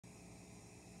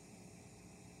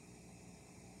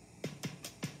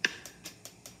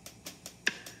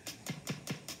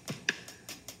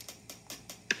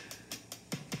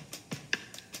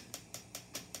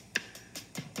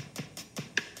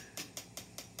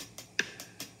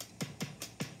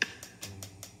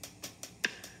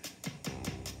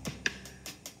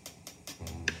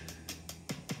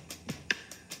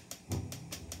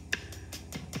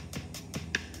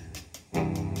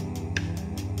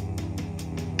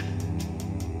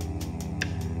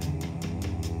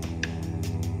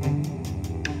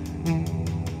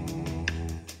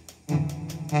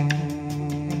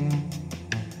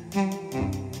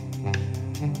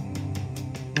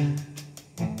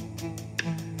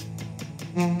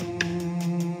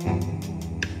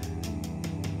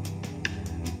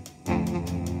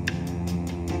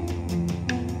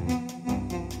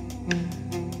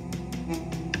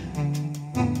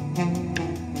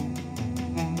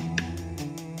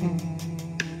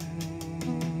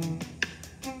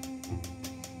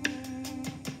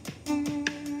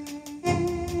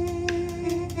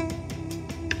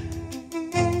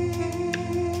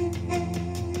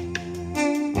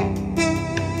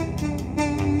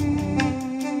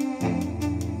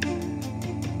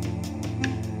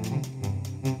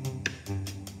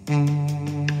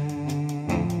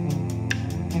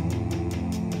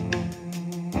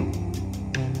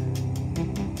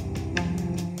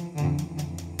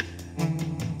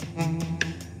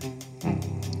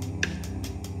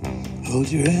Hold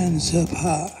your hands up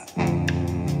high.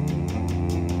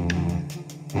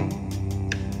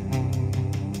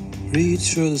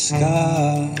 Reach for the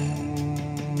sky.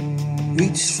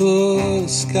 Reach for the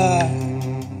sky.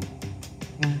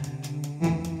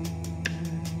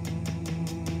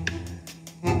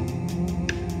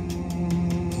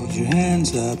 Hold your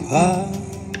hands up high.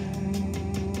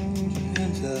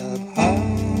 Hands up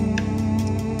high.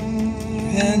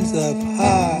 Your hands up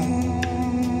high.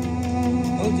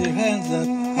 Hold your hands up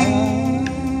high.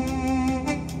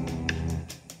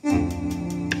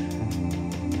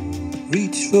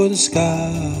 Reach for the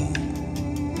sky.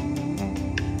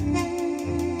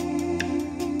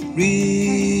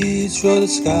 Reach for the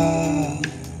sky.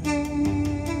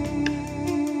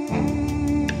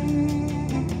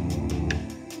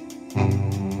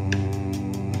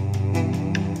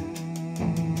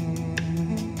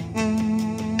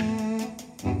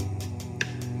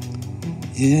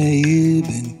 Yeah, you've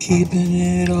been keeping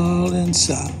it all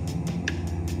inside.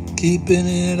 Keeping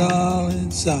it all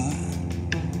inside.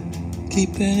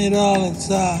 Keeping it all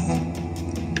inside.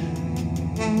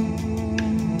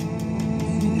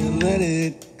 You let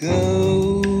it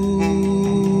go.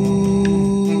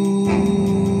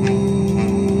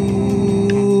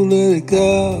 Let it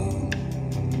go.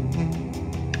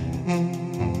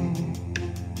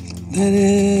 Let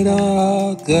it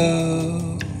all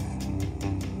go.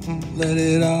 Let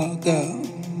it all go.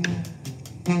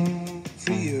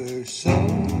 Free your soul.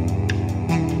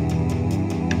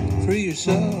 Free your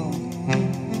soul.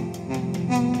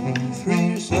 Free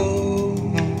your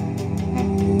soul.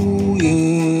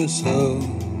 Your soul.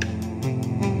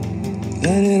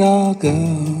 Let it all go.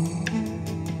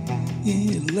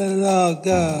 Yeah, let it all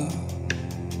go.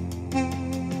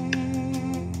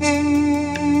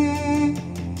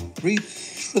 Reach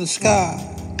for the sky.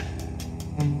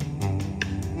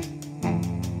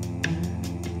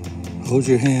 Hold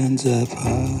your hands up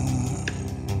high.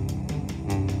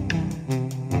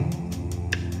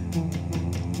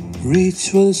 Reach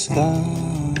for the sky.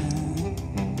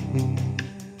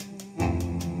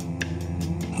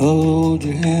 Hold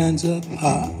your hands up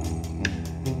high.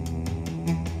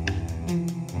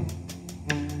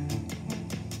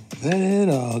 Let it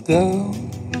all go.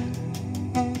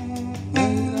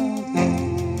 Let it all go.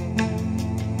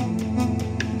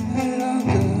 Let it all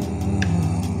go.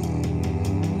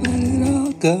 Let it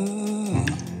all go.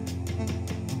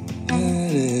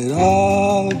 Let it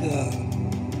all go.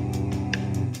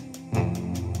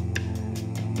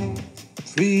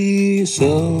 Free your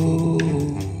soul.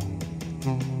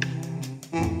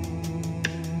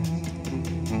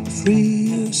 Free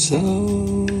your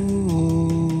soul.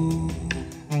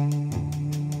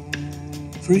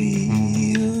 Free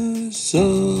your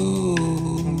soul.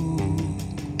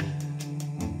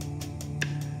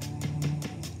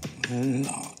 Let it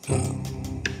all go.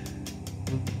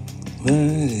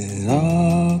 Let it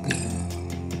all go.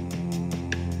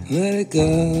 Let it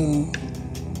go.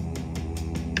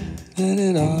 Let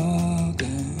it all go.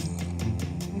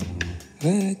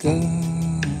 Let it go.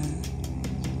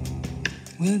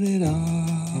 Let it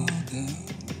all go.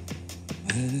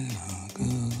 Let it all go.